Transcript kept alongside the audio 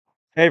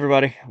Hey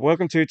everybody,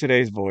 welcome to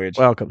today's voyage.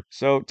 Welcome.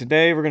 So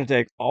today we're going to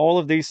take all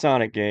of these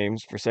Sonic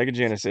games for Sega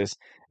Genesis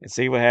and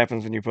see what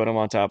happens when you put them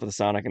on top of the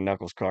Sonic and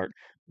Knuckles cart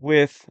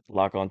with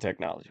lock-on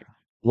technology.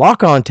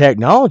 Lock-on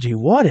technology,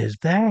 what is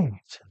that?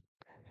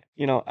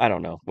 I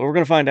don't know, but we're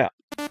going to find out.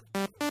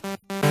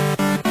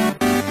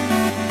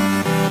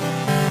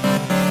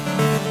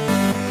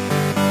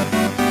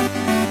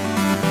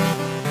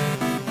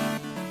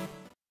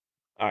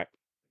 All right,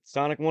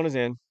 Sonic 1 is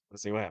in.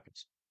 Let's see what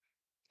happens.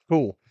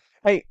 Cool.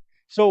 Hey,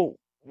 so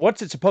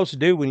what's it supposed to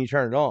do when you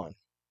turn it on?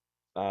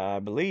 I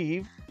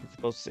believe it's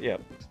supposed to,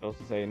 it's supposed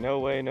to say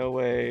no way,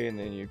 and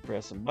then you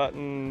press some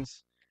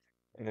buttons,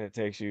 and then it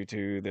takes you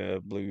to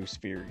the blue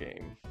sphere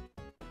game.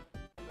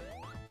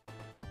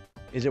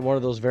 Is it one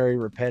of those very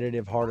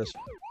repetitive, hardest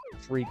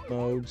freak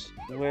modes?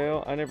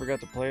 Well, I never got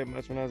to play it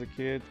much when I was a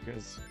kid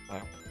because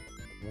I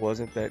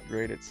wasn't that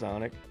great at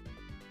Sonic.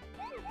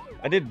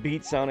 I did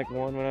beat Sonic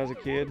 1 when I was a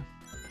kid,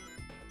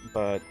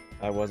 but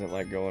I wasn't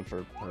like going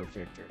for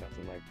perfect or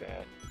nothing like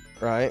that.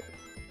 Right.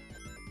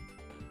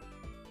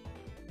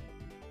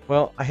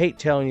 Well, I hate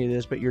telling you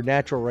this, but your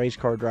natural race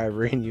car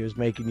driver in you is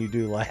making you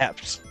do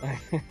laps.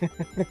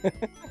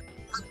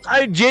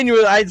 I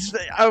genuinely, I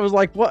was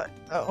like, what?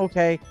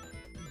 Okay.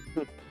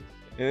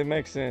 It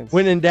makes sense.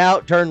 When in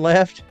doubt, turn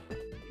left.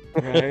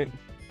 Right?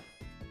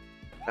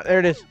 There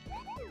it is.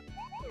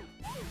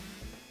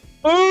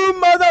 Boom,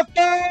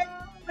 motherfucker!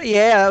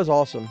 Yeah, that was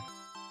awesome.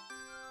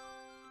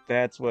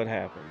 That's what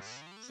happens.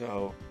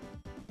 So,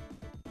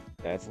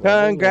 that's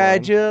level 1.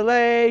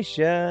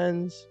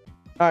 Congratulations.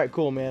 All right,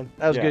 cool, man.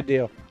 That was a good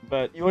deal.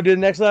 But You want to do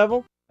the next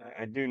level?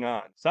 I do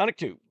not. Sonic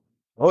 2.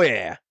 Oh,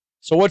 yeah.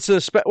 So what's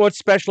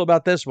special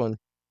about this one?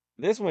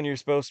 This one you're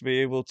supposed to be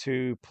able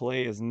to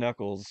play as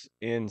Knuckles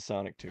in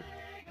Sonic 2.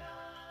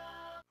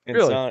 And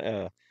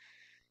Really?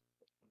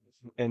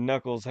 and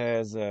Knuckles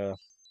has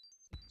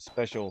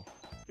special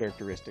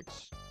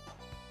characteristics.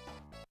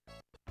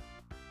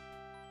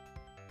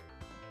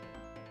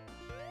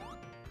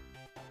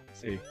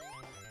 See,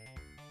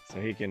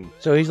 so he can.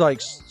 So he's like,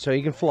 so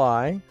he can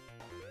fly.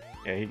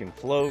 Yeah, he can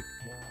float.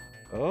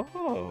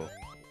 Oh,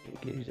 He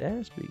can get his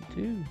ass beat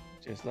too.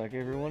 just like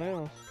everyone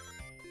else.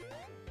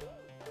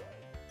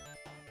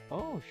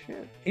 Oh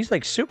shit, He's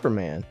like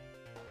Superman.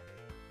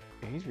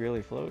 he's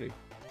really floaty.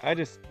 I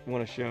just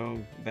want to show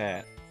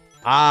that.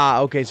 Ah,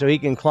 okay. So he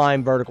can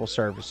climb vertical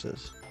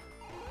surfaces.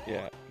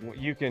 Yeah,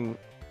 you can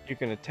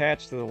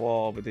attach to the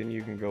wall, but then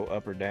you can go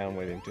up or down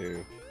with him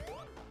too.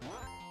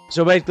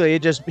 So basically,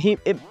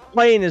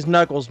 playing as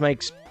Knuckles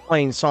makes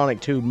playing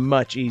Sonic 2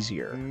 much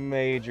easier.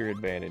 Major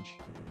advantage.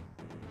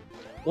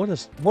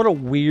 What a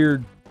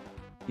weird,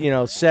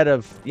 set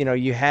of,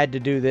 you had to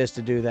do this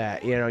to do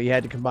that. You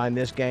had to combine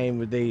this game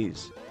with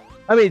these.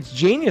 I mean, it's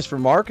genius for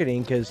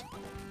marketing because,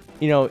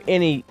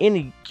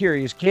 any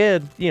curious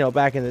kid,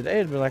 back in the day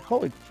would be like,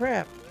 holy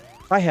crap,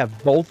 if I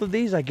have both of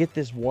these, I get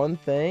this one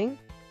thing.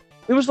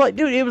 It was like,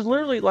 dude, it was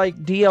literally like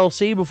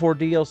DLC before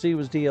DLC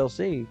was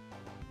DLC.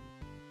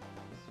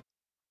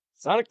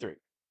 Sonic 3.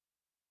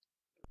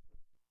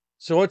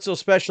 So what's so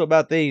special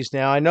about these?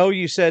 Now, I know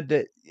you said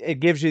that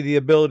it gives you the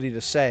ability to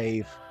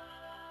save.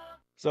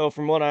 So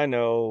from what I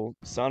know,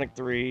 Sonic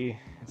 3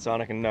 and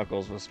Sonic and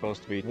Knuckles was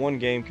supposed to be one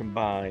game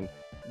combined,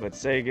 but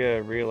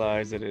Sega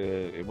realized that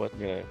it was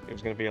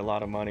gonna be a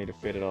lot of money to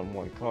fit it on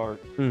one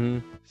cart.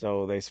 Mm-hmm.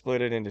 So they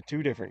split it into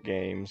two different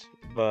games,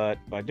 but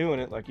by doing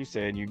it, like you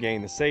said, you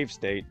gain the save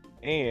state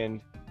and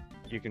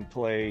you can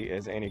play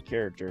as any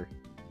character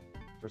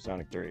for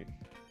Sonic 3.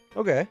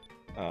 Okay.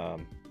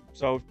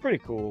 So it's pretty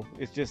cool.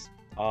 It's just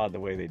odd the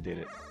way they did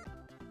it.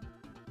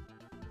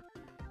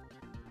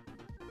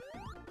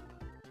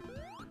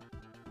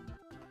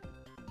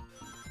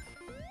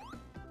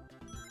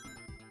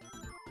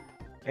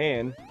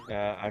 And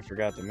I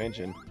forgot to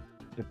mention,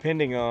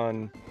 depending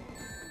on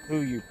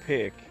who you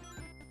pick,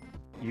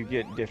 you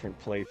get different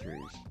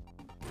playthroughs.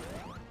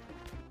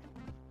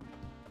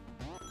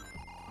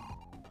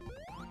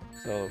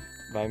 So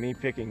by me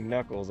picking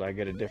Knuckles, I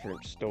get a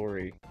different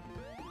story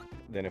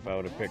than if I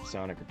would have picked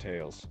Sonic or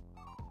Tails.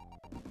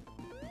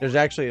 There's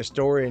actually a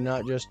story and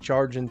not just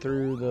charging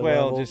through the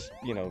Well, levels. just,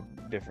 a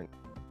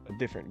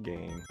different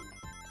game,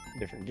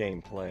 different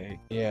gameplay.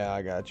 Yeah,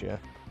 I got you.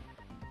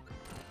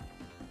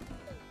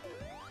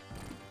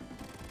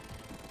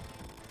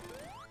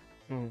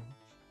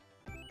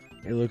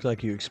 It looks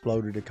like you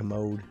exploded a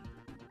commode.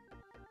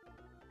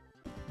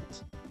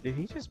 Did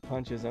he just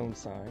punch his own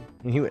sign?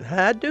 And he went,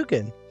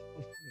 Hadouken.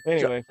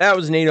 Anyway, That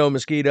was Nino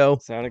Mosquito.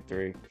 Sonic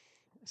 3.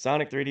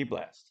 Sonic 3D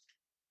Blast.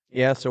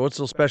 Yeah, so what's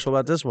so special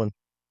about this one?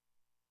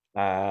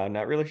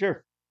 Not really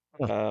sure.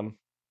 Huh.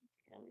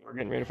 We're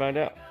getting ready to find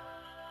out.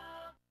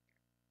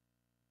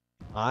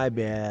 I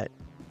bet.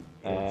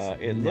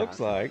 It looks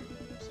like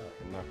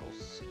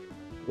Knuckles.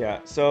 Yeah.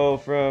 So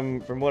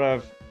from what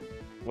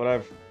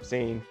I've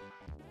seen,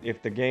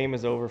 if the game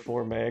is over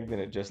 4 meg, then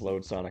it just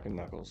loads Sonic and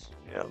Knuckles.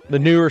 Yeah. The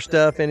newer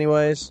stuff,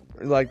 anyways,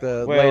 like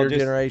the later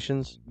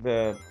generations.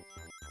 The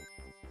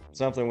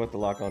something with the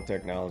lock-on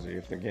technology.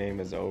 If the game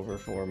is over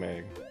 4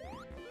 meg,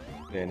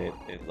 then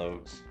it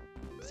loads.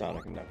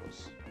 Sonic and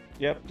Knuckles.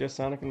 Yep, just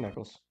Sonic and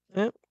Knuckles.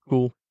 Yep,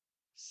 cool.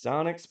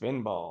 Sonic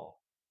Spinball. All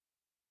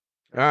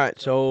right,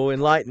 so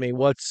enlighten me.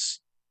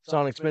 What's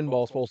Sonic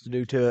Spinball supposed to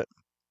do to it?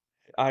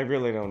 I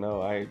really don't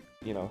know.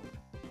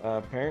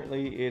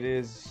 Apparently it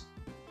is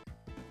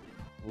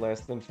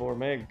less than 4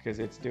 meg because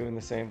it's doing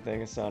the same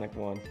thing as Sonic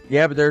 1.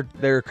 Yeah, but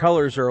their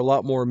colors are a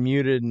lot more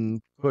muted and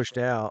pushed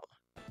out.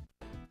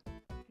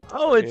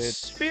 Oh, it's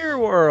Sphere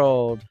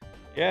World.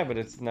 Yeah, but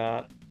it's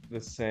not the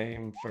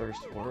same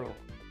first world.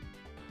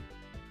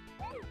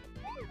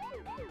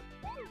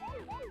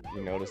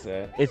 You notice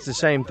that? It's the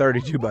same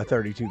 32 by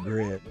 32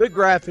 grid. But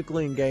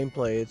graphically and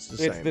gameplay, it's the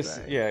same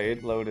thing. Yeah,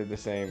 it loaded the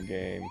same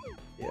game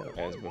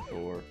as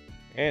before.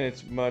 And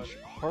it's much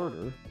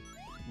harder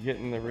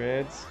getting the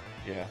reds.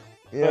 Yeah.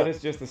 But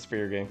it's just a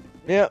sphere game.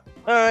 Yep.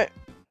 All right.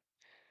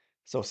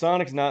 So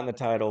Sonic's not in the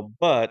title,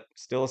 but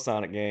still a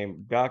Sonic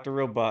game. Dr.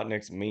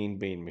 Robotnik's Mean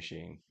Bean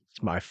Machine.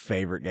 It's my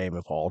favorite game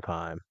of all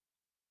time.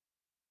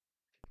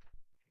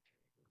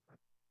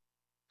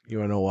 You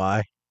want to know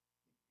why?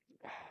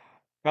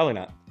 Probably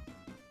not.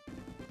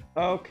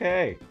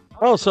 Okay.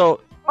 Oh,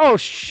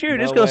 shoot.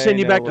 It's going to send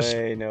you back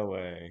to... No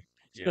way.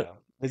 Yeah.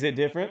 Is it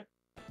different?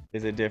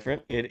 Is it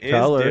different? It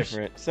is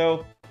different.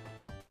 So,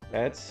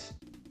 that's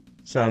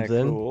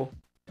something cool.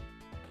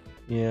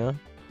 Yeah.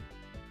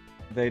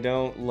 They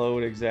don't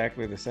load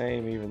exactly the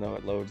same, even though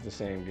it loads the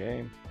same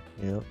game.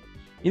 Yeah.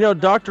 You know,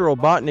 Dr.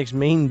 Robotnik's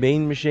Mean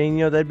Bean Machine,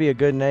 that'd be a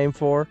good name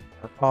for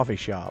a coffee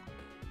shop.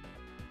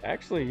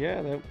 Actually,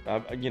 yeah.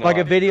 Like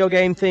a video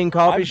game themed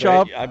coffee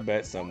shop? I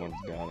bet someone's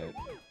done it.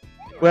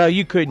 Well,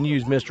 you couldn't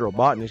use Mr.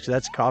 Robotnik because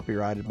that's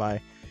copyrighted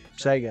by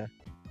Sega.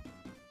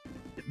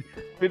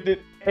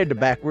 And the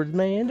backwards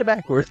man, the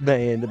backwards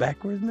man, the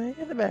backwards man,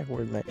 the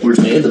backwards man. Backwards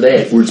man, the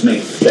backwards man,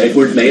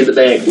 backwards man, the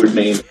backwards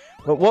man.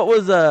 But what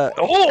was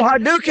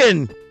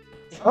Hadouken!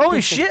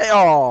 Holy shit!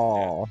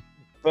 Oh,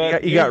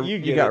 but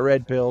you got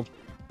red pilled.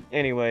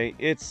 Anyway,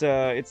 it's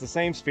the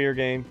same sphere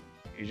game.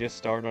 You just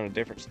start on a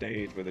different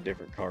stage with a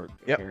different cart.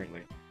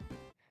 Apparently,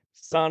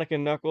 Sonic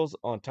and Knuckles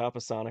on top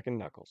of Sonic and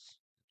Knuckles.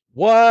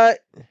 What?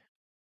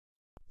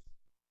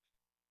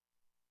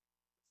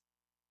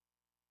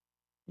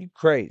 You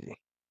crazy?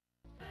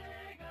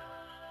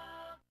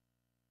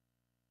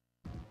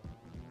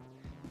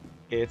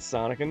 It's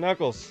Sonic and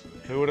Knuckles.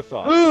 Who would have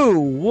thought?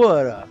 Who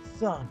would have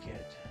thunk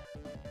it?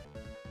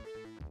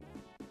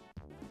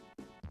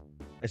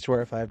 I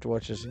swear if I have to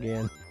watch this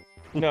again.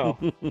 No,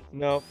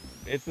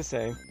 it's the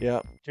same.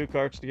 Yep. 2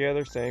 carts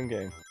together, same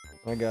game.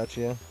 I got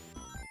you.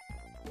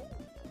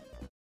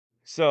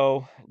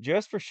 So,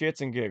 just for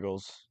shits and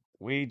giggles,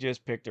 we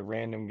just picked a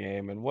random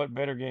game, and what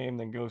better game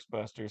than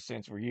Ghostbusters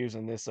since we're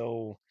using this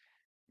old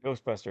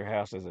Ghostbuster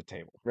house as a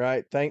table.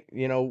 Right.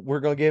 We're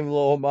going to give him a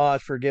little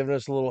homage for giving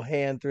us a little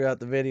hand throughout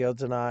the video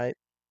tonight.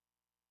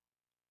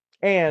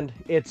 And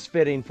it's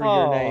fitting for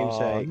your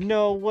namesake.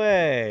 No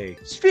way.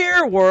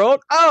 Sphere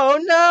World. Oh,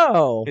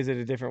 no. Is it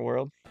a different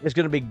world? It's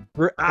going to be...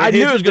 I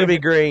knew it was going to be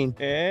green.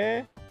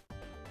 Eh?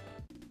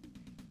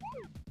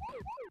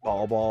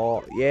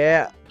 Ball.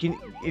 Yeah.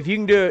 If you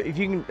can do it,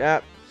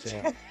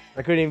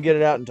 I couldn't even get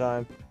it out in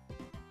time.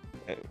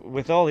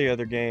 With all the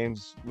other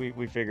games,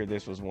 we figured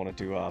this was 1 of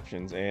 2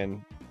 options,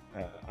 and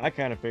I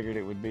kind of figured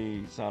it would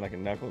be Sonic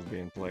and Knuckles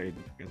being played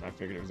because I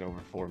figured it was over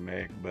 4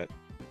 meg, but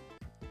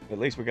at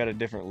least we got a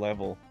different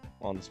level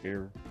on the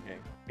sphere game.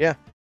 Yeah.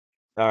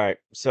 All right,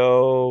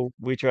 so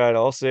we tried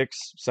all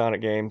 6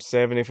 Sonic games,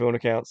 7 if you want to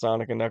count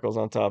Sonic and Knuckles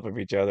on top of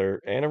each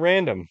other, and a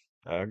random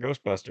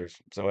Ghostbusters.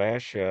 So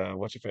Ash,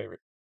 what's your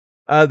favorite?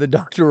 The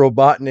Dr.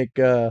 Robotnik,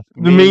 the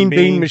Mean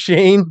Bean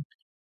Machine.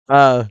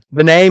 The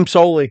name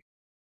solely.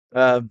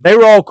 They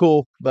were all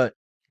cool, but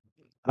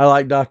I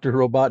like Dr.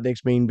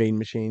 Robotnik's Mean Bean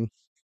Machine.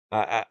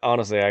 I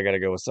honestly, I gotta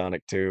go with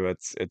Sonic 2.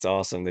 It's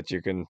awesome that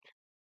you can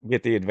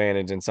get the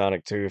advantage in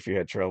Sonic 2 if you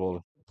had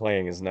trouble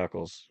playing as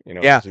Knuckles.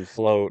 You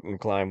float and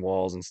climb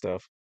walls and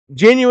stuff.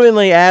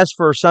 Genuinely, as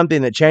for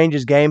something that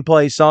changes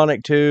gameplay,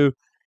 Sonic 2,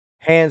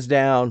 hands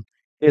down,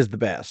 is the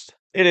best.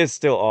 It is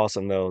still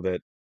awesome though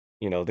that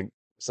the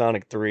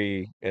Sonic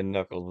 3 and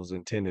Knuckles was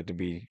intended to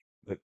be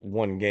the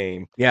one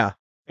game. Yeah.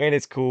 And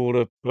it's cool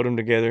to put them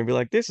together and be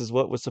like, this is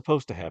what was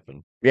supposed to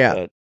happen. Yeah.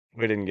 But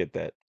we didn't get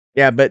that.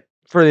 Yeah, but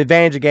for the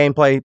advantage of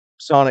gameplay,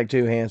 Sonic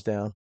 2, hands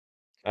down.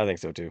 I think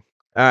so too.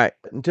 All right.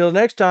 Until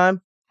next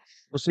time,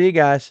 we'll see you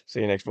guys. See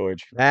you next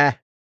voyage. Bye.